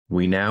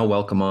We now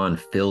welcome on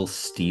Phil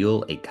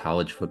Steele, a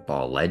college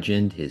football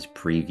legend. His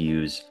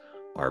previews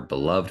are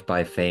beloved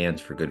by fans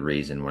for good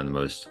reason. One of the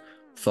most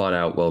thought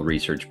out, well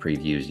researched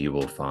previews you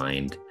will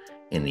find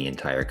in the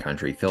entire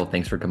country. Phil,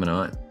 thanks for coming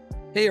on.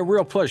 Hey, a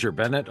real pleasure,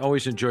 Bennett.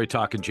 Always enjoy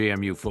talking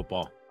JMU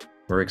football.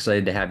 We're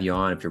excited to have you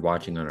on. If you're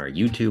watching on our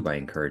YouTube, I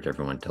encourage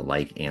everyone to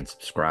like and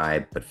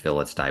subscribe. But Phil,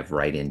 let's dive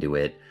right into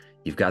it.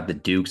 You've got the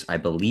Dukes, I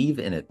believe,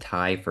 in a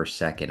tie for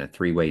second, a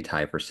three-way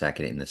tie for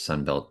second in the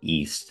Sun Belt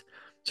East.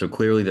 So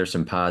clearly there's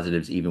some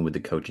positives, even with the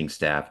coaching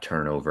staff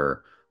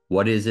turnover.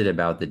 What is it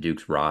about the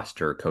Dukes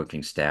roster,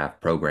 coaching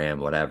staff, program,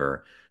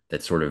 whatever,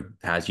 that sort of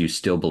has you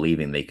still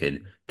believing they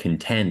could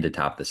contend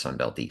atop the Sun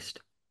Belt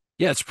East?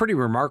 Yeah, it's pretty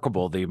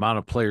remarkable the amount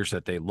of players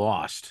that they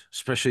lost,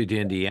 especially to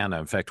Indiana.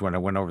 In fact, when I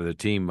went over the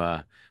team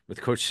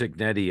with Coach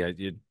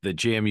Signetti, the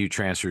JMU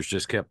transfers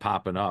just kept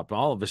popping up.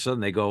 All of a sudden,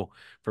 they go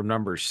from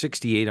number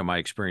 68 on my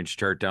experience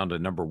chart down to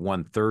number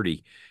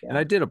 130. And Yeah.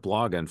 I did a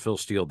blog on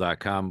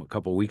philsteele.com a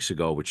couple of weeks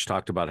ago, which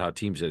talked about how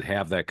teams that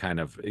have that kind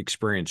of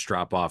experience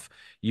drop off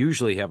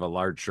usually have a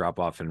large drop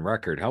off in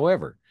record.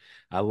 However,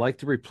 I like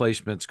the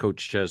replacements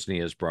Coach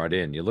Chesney has brought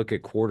in. You look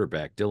at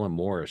quarterback Dylan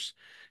Morris,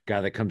 guy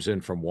that comes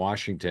in from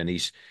Washington.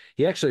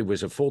 He actually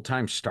was a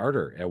full-time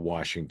starter at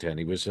Washington.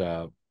 He was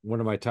one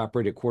of my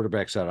top-rated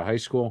quarterbacks out of high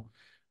school,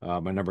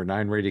 my number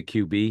 9 rated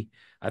QB.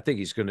 I think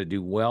he's going to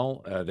do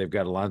well. They've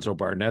got Alonzo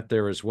Barnett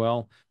there as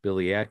well,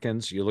 Billy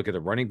Atkins. You look at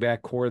the running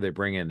back core, they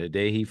bring in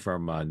Adehi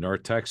from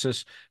North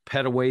Texas,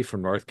 Petaway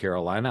from North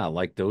Carolina. I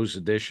like those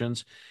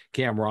additions.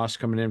 Cam Ross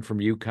coming in from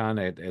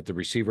UConn at the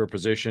receiver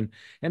position.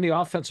 And the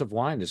offensive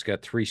line has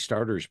got 3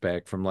 starters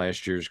back from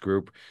last year's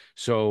group.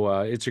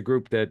 So it's a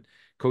group that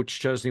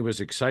Coach Chesney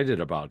was excited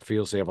about,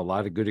 feels they have a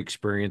lot of good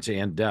experience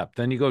and depth.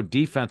 Then you go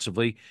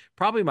defensively,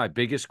 probably my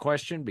biggest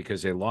question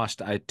because they lost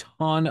a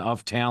ton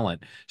of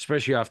talent,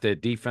 especially off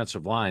that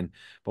defensive line.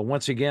 But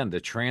once again, the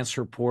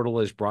transfer portal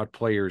has brought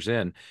players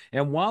in.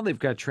 And while they've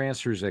got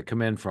transfers that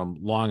come in from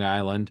Long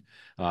Island,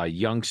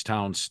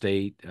 Youngstown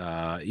State,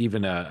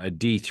 even a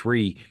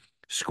D3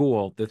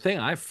 school, the thing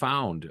I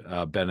found,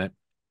 Bennett,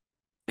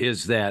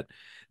 is that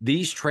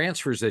these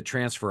transfers that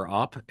transfer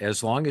up,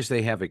 as long as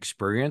they have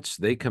experience,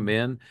 they come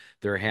in,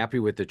 they're happy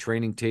with the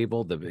training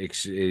table, the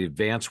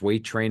advanced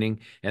weight training,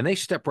 and they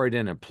step right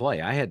in and play.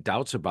 I had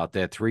doubts about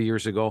that 3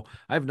 years ago.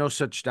 I have no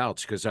such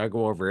doubts because I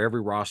go over every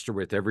roster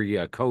with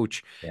every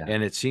coach, Yeah.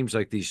 and it seems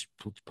like these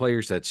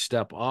players that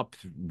step up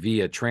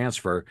via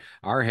transfer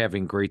are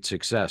having great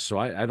success. So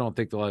I don't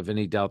think they'll have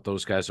any doubt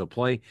those guys will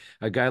play.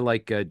 A guy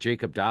like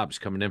Jacob Dobbs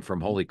coming in from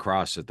Holy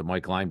Cross at the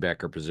Mike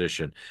linebacker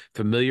position,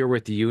 familiar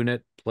with the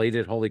unit, played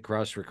at Holy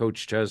Cross for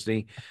Coach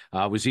Chesney,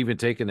 was even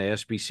taken to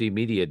SBC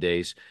Media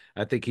Days.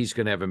 I think he's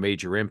going to have a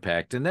major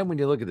impact. And then when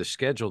you look at the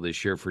schedule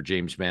this year for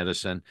James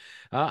Madison,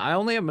 I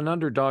only have an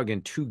underdog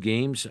in 2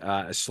 games,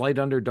 a slight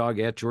underdog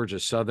at Georgia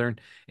Southern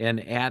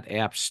and at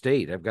App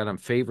State. I've got them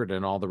favored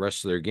in all the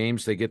rest of their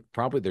games. They get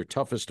probably their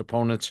toughest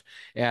opponents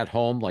at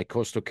home, like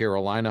Coastal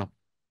Carolina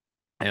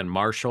and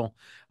Marshall.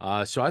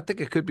 So I think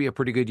it could be a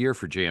pretty good year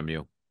for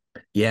JMU.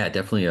 Yeah,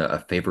 definitely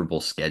a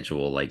favorable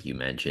schedule, like you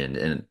mentioned.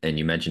 And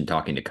you mentioned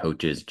talking to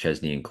coaches,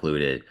 Chesney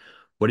included.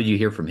 What did you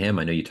hear from him?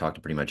 I know you talked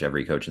to pretty much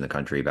every coach in the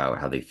country about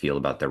how they feel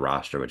about their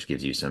roster, which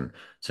gives you some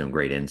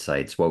great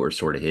insights. What were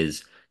sort of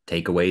his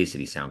takeaways? Did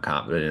he sound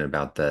confident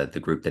about the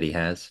group that he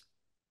has?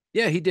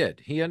 Yeah, he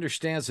did. He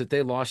understands that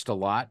they lost a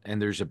lot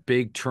and there's a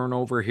big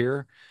turnover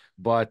here,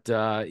 but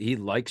he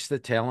likes the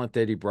talent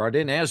that he brought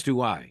in, as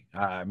do I.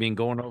 I mean,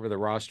 going over the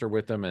roster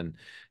with him and,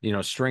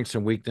 strengths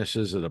and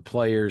weaknesses of the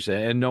players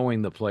and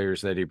knowing the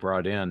players that he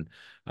brought in.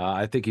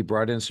 I think he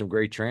brought in some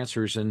great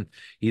transfers and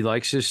he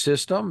likes his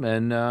system.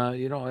 And,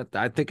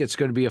 I think it's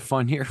going to be a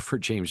fun year for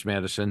James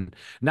Madison.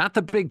 Not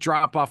the big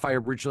drop off I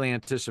originally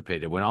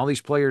anticipated. When all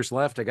these players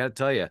left, I got to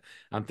tell you,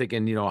 I'm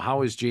thinking,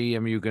 how is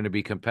JMU going to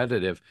be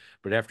competitive?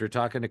 But after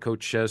talking to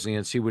Coach Chesney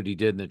and see what he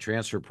did in the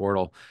transfer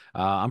portal,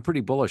 I'm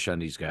pretty bullish on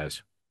these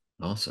guys.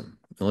 Awesome.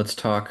 Now let's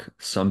talk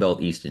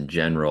Sunbelt East in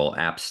general.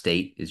 App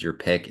State is your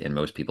pick and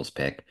most people's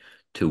pick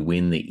to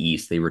win the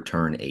East. They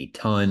return a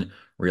ton,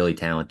 really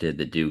talented.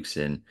 The Dukes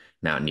and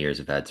Mountaineers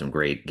have had some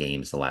great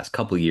games the last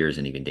couple of years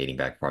and even dating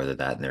back farther than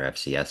that in their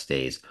FCS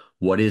days.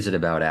 What is it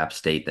about App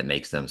State that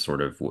makes them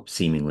sort of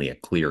seemingly a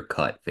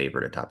clear-cut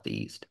favorite atop the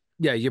East?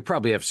 Yeah, you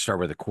probably have to start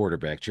with the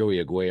quarterback.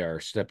 Joey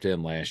Aguiar stepped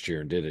in last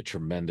year and did a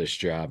tremendous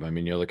job. I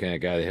mean, you're looking at a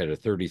guy that had a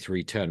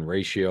 33-10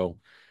 ratio.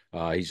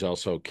 He's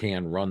also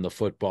can run the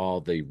football.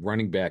 The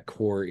running back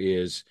core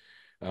is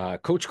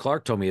Coach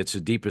Clark told me it's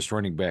the deepest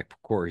running back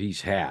core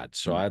he's had.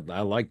 So I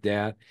like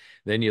that.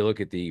 Then you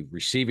look at the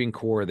receiving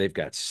core. They've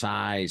got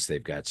size,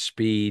 they've got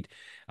speed.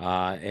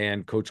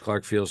 And Coach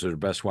Clark feels they're the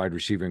best wide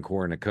receiving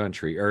core in the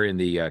country, or in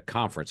the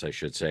conference, I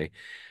should say.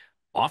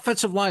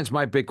 Offensive line's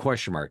my big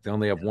question mark. They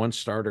only have one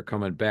starter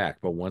coming back.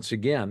 But once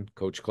again,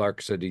 Coach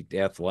Clark said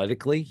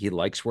athletically, he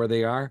likes where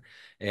they are.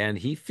 And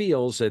he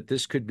feels that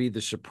this could be the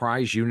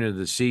surprise unit of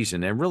the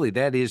season. And really,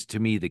 that is,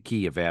 to me, the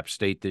key of App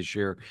State this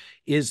year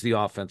is the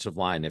offensive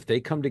line. If they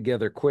come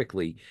together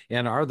quickly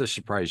and are the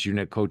surprise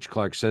unit Coach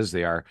Clark says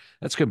they are,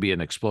 that's going to be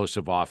an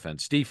explosive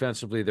offense.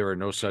 Defensively, there are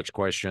no such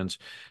questions.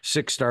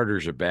 6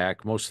 starters are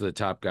back. Most of the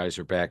top guys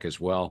are back as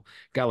well.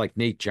 A guy like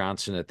Nate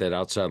Johnson at that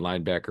outside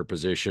linebacker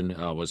position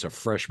was a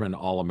freshman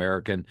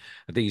All-American.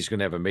 I think he's going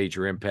to have a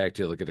major impact.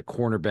 You look at the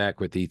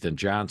cornerback with Ethan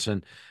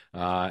Johnson.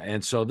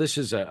 And so this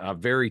is a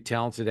very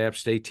talented App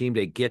State team.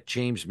 They get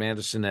James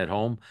Madison at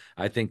home.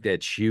 I think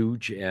that's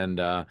huge. And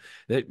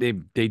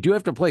they do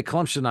have to play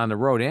Clemson on the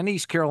road and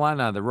East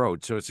Carolina on the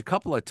road. So it's a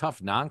couple of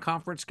tough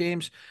non-conference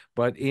games.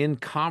 But in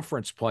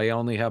conference play, I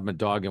only have them a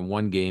dog in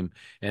one game,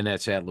 and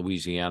that's at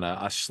Louisiana,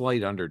 a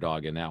slight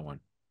underdog in that one.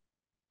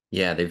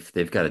 Yeah,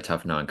 they've got a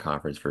tough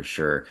non-conference for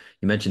sure.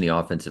 You mentioned the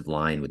offensive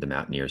line with the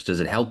Mountaineers. Does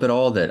it help at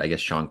all that I guess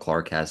Sean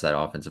Clark has that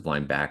offensive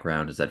line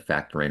background? Does that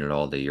factor in at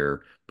all to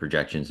your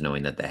projections,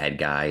 knowing that the head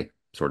guy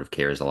sort of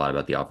cares a lot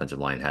about the offensive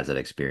line, has that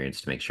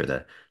experience to make sure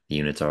that the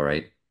unit's all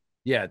right?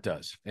 Yeah, it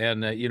does.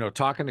 And,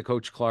 talking to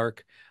Coach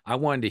Clark, I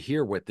wanted to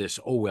hear what this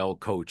OL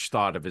coach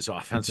thought of his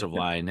offensive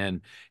line.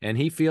 And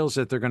he feels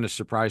that they're going to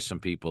surprise some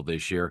people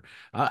this year.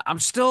 I'm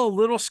still a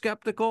little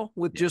skeptical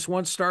with Yeah. just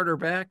one starter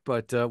back,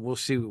 but we'll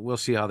see. We'll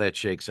see how that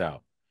shakes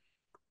out.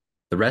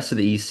 The rest of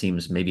the East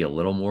seems maybe a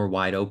little more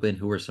wide open.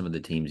 Who are some of the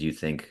teams you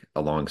think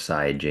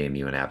alongside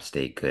JMU and App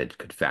State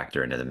could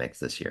factor into the mix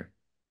this year?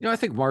 I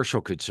think Marshall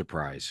could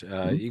surprise.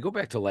 Mhm. You go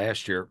back to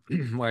last year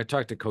when I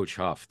talked to Coach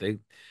Huff.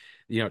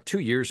 2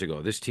 years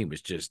ago, this team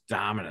was just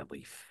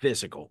dominantly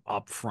physical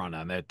up front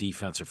on that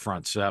defensive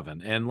front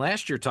seven. And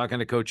last year, talking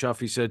to Coach Huff,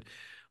 he said,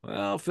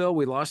 well, Phil,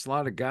 we lost a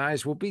lot of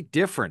guys. We'll be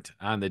different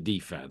on the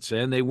defense.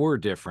 And they were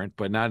different,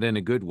 but not in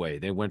a good way.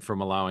 They went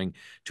from allowing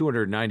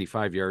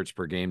 295 yards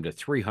per game to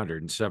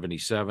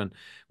 377,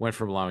 went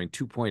from allowing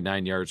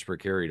 2.9 yards per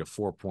carry to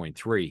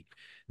 4.3.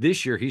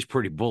 This year, he's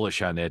pretty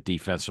bullish on that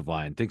defensive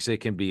line. Thinks they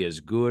can be as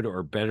good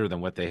or better than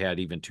what they had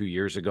even 2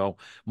 years ago.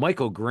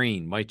 Michael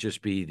Green might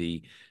just be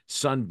the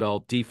Sun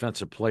Belt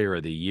Defensive Player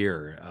of the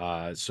Year.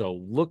 So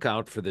look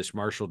out for this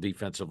Marshall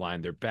defensive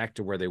line. They're back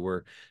to where they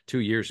were 2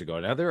 years ago.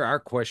 Now, there are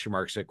question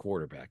marks at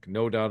quarterback,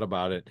 no doubt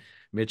about it.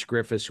 Mitch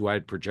Griffiths, who I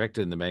had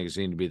projected in the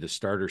magazine to be the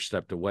starter,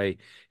 stepped away.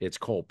 It's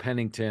Cole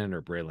Pennington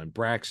or Braylon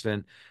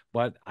Braxton.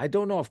 But I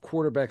don't know if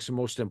quarterback's the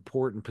most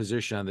important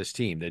position on this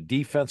team. The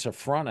defensive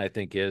front, I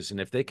think, is. And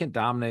if they can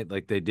dominate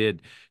like they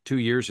did 2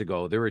 years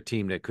ago, they're a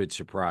team that could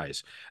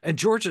surprise. And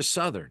Georgia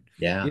Southern,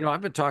 Yeah.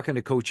 I've been talking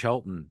to Coach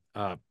Helton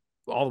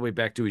all the way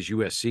back to his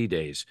USC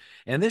days.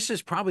 And this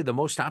is probably the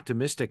most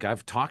optimistic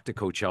I've talked to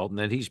Coach Helton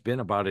that he's been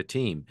about a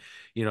team.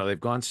 They've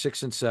gone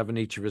 6-7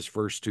 each of his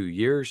first 2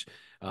 years.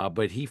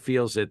 But he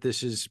feels that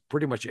this is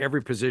pretty much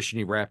every position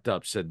he wrapped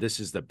up, said this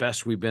is the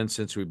best we've been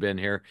since we've been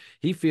here.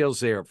 He feels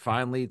they are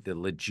finally the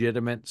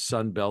legitimate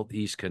Sun Belt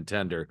East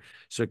contender.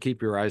 So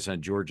keep your eyes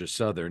on Georgia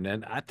Southern.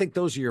 And I think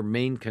those are your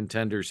main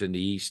contenders in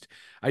the East.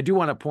 I do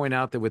want to point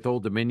out that with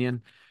Old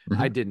Dominion,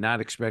 I Mhm. did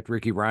not expect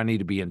Ricky Ronnie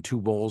to be in 2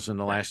 bowls in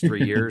the last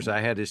 3 years. I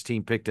had his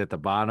team picked at the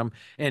bottom.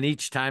 And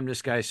each time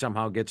this guy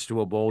somehow gets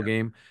to a bowl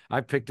game,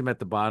 I picked him at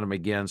the bottom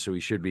again. So he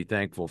should be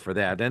thankful for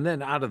that. And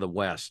then out of the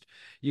West,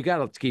 you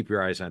got to keep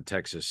your eyes on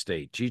Texas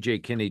State. G.J.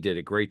 Kinney did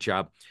a great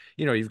job.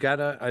 You've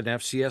got an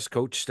FCS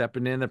coach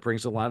stepping in that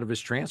brings a lot of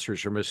his transfers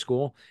from his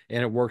school,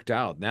 and it worked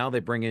out. Now they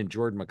bring in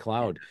Jordan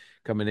McLeod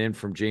coming in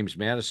from James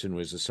Madison,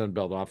 was the Sun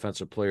Belt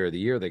Offensive Player of the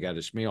Year. They got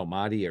Ismail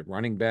Mahdi at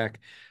running back,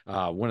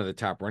 one of the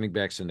top running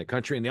backs in the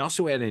country. And they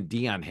also added in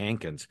Deion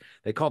Hankins.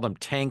 They called him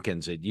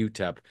Tankins at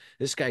UTEP.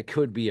 This guy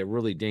could be a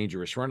really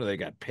dangerous runner. They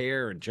got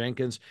Pear and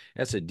Jenkins.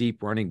 That's a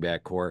deep running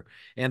back core.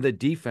 And the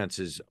defense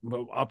is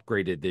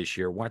upgraded this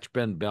year. Watch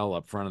Ben Bell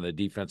up front of the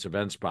defensive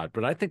end spot.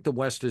 But I think the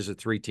West is a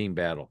 3-team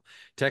battle.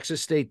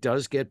 Texas State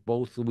does get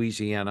both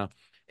Louisiana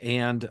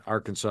and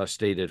Arkansas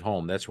State at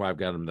home. That's why I've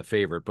got them the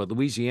favorite. But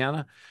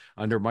Louisiana,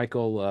 under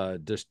Michael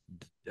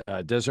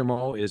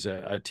Desormeaux, is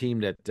a team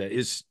that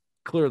is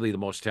clearly the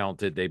most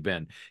talented they've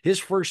been. His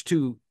first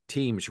 2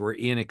 teams were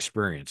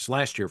inexperienced.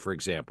 Last year, for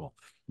example,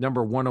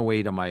 number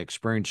 108 on my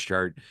experience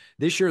chart.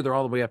 This year, they're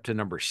all the way up to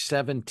number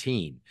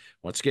 17.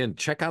 Once again,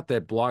 check out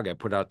that blog I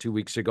put out 2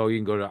 weeks ago. You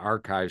can go to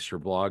archives for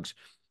blogs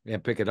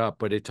and pick it up.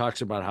 But it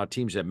talks about how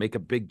teams that make a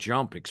big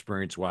jump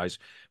experience-wise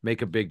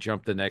make a big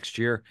jump the next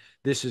year.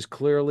 This is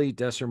clearly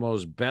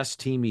Desormeaux's best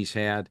team he's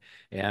had,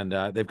 and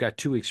they've got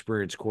 2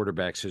 experienced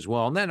quarterbacks as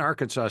well. And then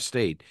Arkansas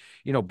State.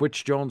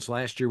 Butch Jones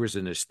last year was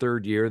in his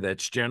 3rd year.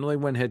 That's generally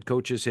when head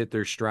coaches hit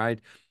their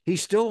stride. He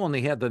still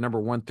only had the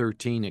number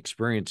 113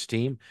 experienced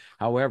team.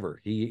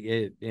 However,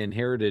 he put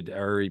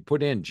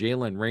in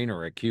Jalen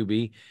Rayner at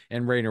QB,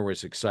 and Rayner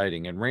was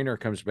exciting. And Rayner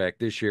comes back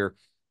this year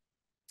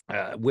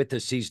with the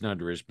season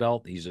under his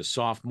belt. He's a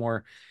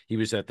sophomore. He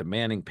was at the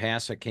Manning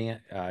Pass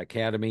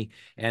Academy,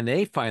 and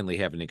they finally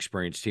have an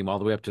experienced team all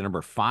the way up to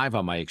number 5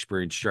 on my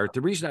experience chart.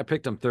 The reason I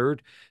picked them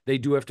 3rd, they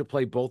do have to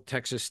play both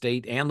Texas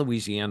State and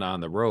Louisiana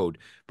on the road,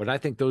 but I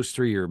think those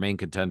 3 are main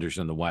contenders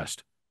in the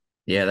West.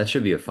 Yeah, that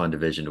should be a fun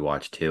division to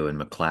watch too. And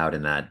McLeod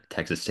in that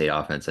Texas State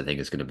offense, I think,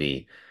 is going to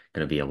be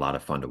a lot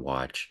of fun to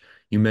watch.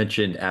 You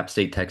mentioned App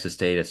State, Texas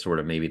State as sort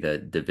of maybe the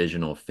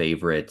divisional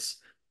favorites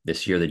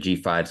this year. The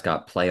G5's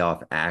got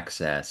playoff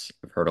access.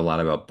 I've heard a lot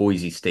about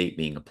Boise State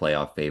being a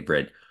playoff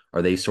favorite.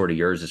 Are they sort of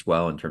yours as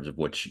well in terms of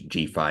which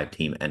G5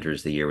 team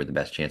enters the year with the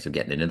best chance of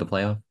getting into the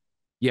playoff?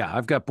 Yeah,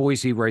 I've got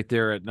Boise right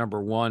there at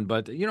number one.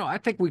 But, I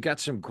think we got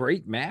some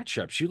great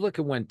matchups. You look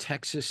at when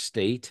Texas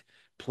State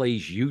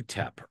plays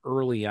UTEP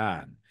early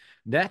on.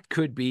 That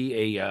could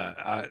be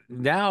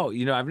now,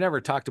 I've never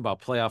talked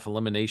about playoff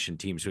elimination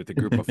teams with a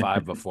group of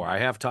five before. I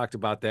have talked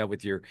about that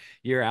with your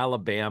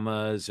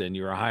Alabamas and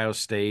your Ohio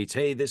States.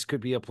 Hey, this could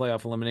be a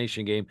playoff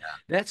elimination game.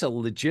 That's a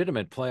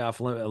legitimate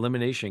playoff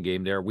elimination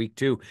game there, week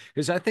two,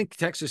 because I think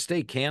Texas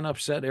State can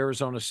upset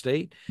Arizona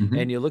State. And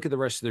Hmm. you look at the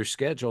rest of their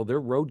schedule,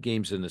 their road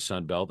games in the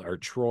Sun Belt are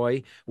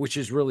Troy, which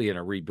is really in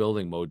a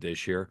rebuilding mode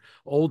this year,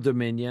 Old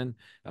Dominion,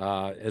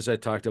 as I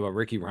talked about,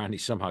 Ricky Ronnie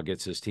somehow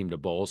gets his team to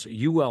bowls,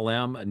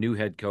 ULM, a new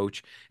head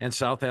coach, and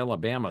South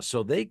Alabama.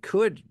 So they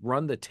could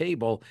run the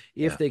table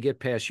if Yeah. they get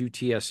past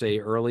UTSA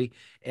early.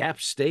 App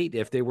State,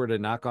 if they were to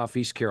knock off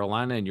East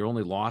Carolina and your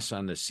only loss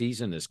on the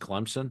season is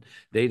Clemson,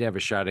 they'd have a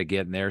shot at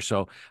getting there.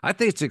 So I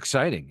think it's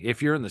exciting.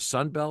 If you're in the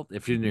Sun Belt,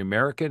 if you're in the Mhm.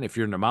 American, if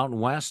you're in the Mountain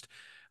West,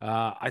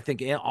 I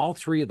think all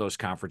three of those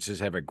conferences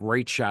have a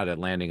great shot at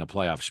landing a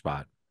playoff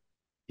spot.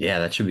 Yeah,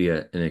 that should be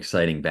an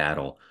exciting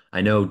battle.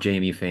 I know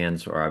JMU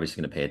fans are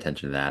obviously going to pay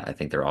attention to that. I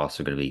think they're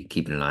also going to be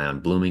keeping an eye on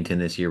Bloomington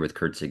this year with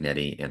Kurt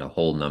Signetti and a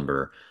whole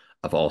number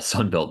of all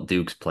Sunbelt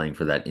Dukes playing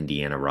for that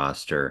Indiana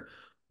roster.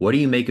 What do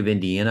you make of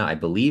Indiana? I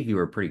believe you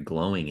were pretty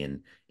glowing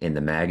in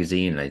the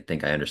magazine, and I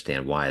think I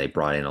understand why. They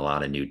brought in a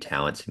lot of new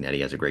talent.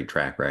 Signetti has a great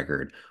track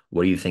record.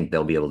 What do you think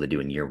they'll be able to do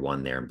in year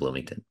one there in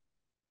Bloomington?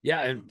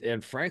 Yeah,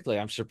 and frankly,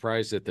 I'm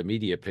surprised that the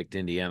media picked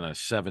Indiana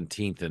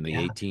 17th in the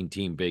Yeah.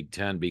 18-team Big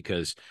Ten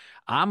because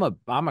I'm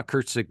a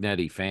Kurt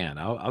Signetti fan.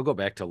 I'll go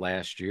back to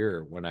last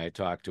year when I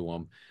talked to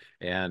him,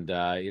 and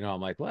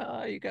I'm like,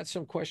 well, you got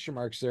some question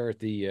marks there at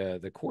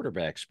the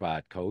quarterback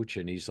spot, coach.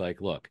 And he's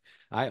like, look,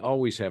 I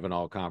always have an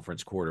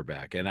all-conference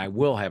quarterback, and I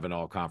will have an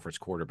all-conference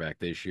quarterback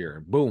this year.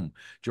 And boom,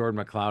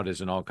 Jordan McLeod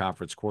is an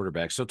all-conference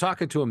quarterback. So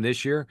talking to him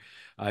this year.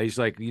 He's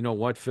like, you know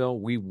what, Phil?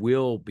 We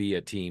will be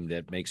a team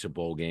that makes a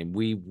bowl game.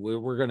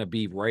 We're going to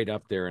be right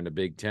up there in the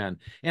Big Ten,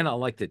 and I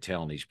like the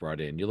talent he's brought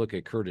in. You look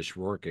at Curtis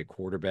Rourke at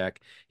quarterback.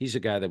 He's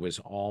a guy that was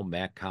all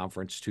MAC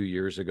conference 2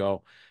 years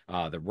ago.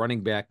 The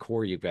running back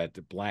core, you've got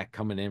Black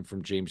coming in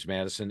from James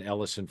Madison,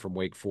 Ellison from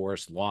Wake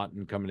Forest,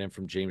 Lawton coming in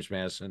from James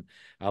Madison.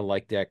 I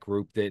like that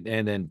group.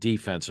 And then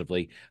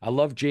defensively, I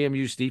love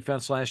JMU's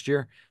defense last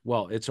year.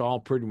 Well, it's all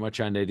pretty much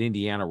on that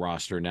Indiana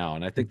roster now,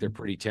 and I think they're Mhm.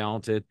 pretty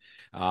talented.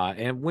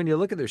 And when you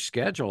look at their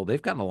schedule,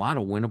 they've got a lot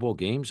of winnable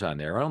games on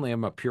there. I only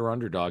am a pure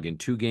underdog in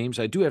two games.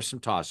 I do have some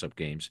toss-up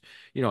games,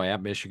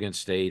 at Michigan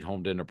State,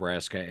 home to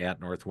Nebraska, at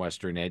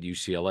Northwestern, at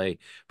UCLA,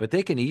 but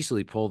they can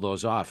easily pull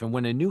those off. And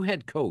when a new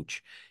head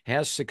coach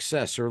has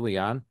success early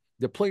on,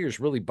 the players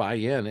really buy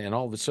in, and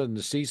all of a sudden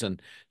the season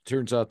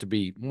turns out to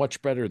be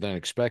much better than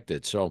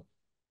expected. So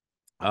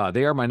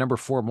they are my number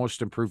four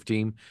most improved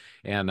team,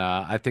 and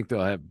I think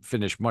they'll have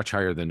finished much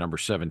higher than number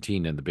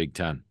 17 in the Big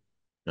Ten.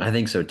 I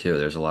think so too.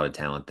 There's a lot of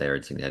talent there.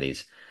 And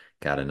Cignetti's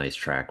got a nice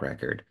track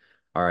record.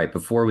 All right,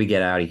 before we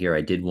get out of here,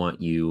 I did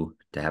want you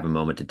to have a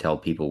moment to tell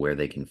people where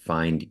they can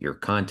find your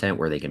content,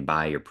 where they can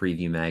buy your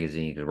preview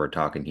magazine, because we're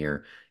talking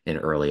here in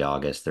early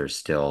August. There's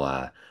still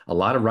a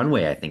lot of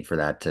runway, I think, for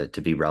that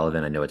to be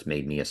relevant. I know it's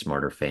made me a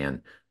smarter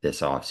fan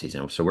this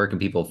offseason. So where can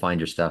people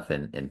find your stuff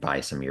and buy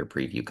some of your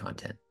preview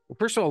content? Well,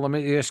 first of all, let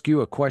me ask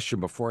you a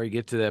question before I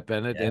get to that,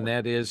 Bennett, and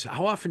that is,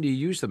 how often do you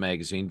use the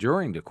magazine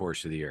during the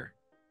course of the year?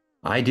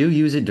 I do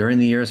use it during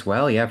the year as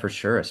well. Yeah, for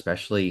sure.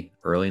 Especially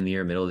early in the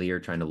year, middle of the year,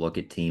 trying to look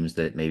at teams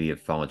that maybe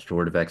have fallen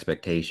short of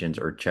expectations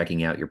or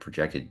checking out your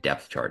projected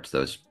depth charts.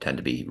 Those tend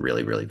to be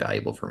really, really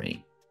valuable for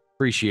me.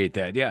 Appreciate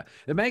that. Yeah.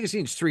 The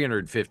magazine's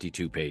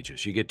 352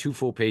 pages. You get two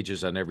full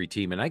pages on every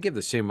team. And I give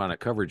the same amount of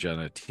coverage on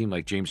a team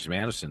like James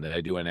Madison that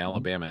I do in Mhm.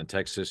 Alabama and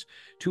Texas.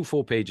 Two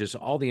full pages,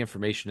 all the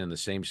information in the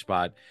same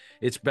spot.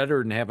 It's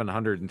better than having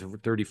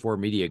 134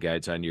 media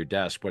guides on your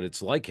desk, but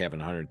it's like having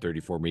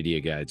 134 media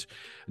guides.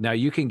 Now,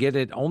 you can get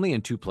it only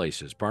in two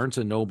places, Barnes&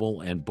 and Noble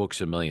and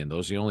Books A Million.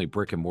 Those are the only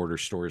brick and mortar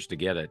stores to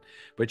get it.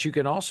 But you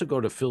can also go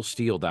to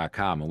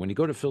philsteele.com. And when you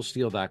go to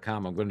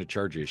philsteele.com, I'm going to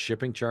charge you a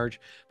shipping charge,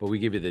 but we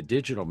give you the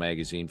digital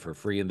magazine for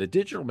free. And the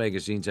digital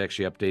magazine's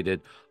actually updated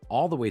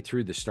all the way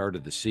through the start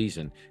of the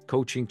season.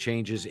 Coaching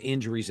changes,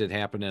 injuries that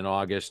happen in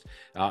August.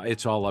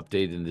 It's all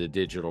updated in the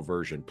digital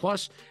version.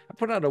 Plus, I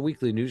put out a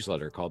weekly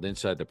newsletter called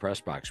Inside the Press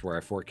Box where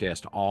I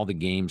forecast all the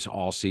games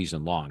all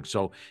season long.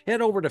 So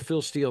head over to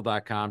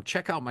philsteele.com,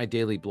 check out my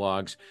daily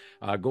blogs.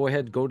 Go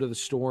ahead, go to the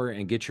store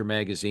and get your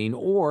magazine,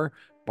 or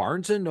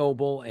Barnes& and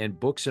Noble and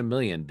Books A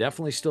Million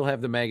definitely still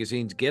have the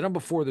magazines. Get them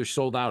before they're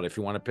sold out if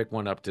you want to pick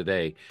one up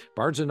today.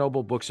 Barnes& and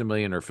Noble, Books A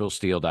Million, or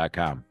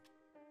philsteele.com.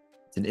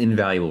 It's an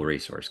invaluable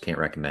resource. Can't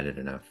recommend it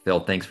enough. Phil,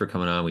 thanks for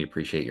coming on. We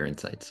appreciate your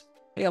insights.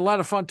 Hey, Hey, a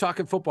lot of fun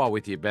talking football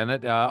with you,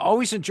 Bennett.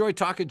 Always enjoy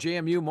talking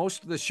JMU.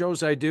 Most of the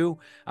shows I do,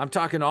 I'm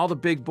talking all the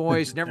big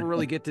boys, never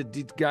really get to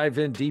dive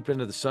in deep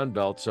into the Sun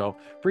Belt. So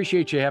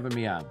appreciate you having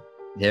me on.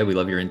 Yeah, we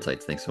love your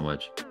insights. Thanks so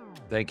much.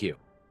 Thank you.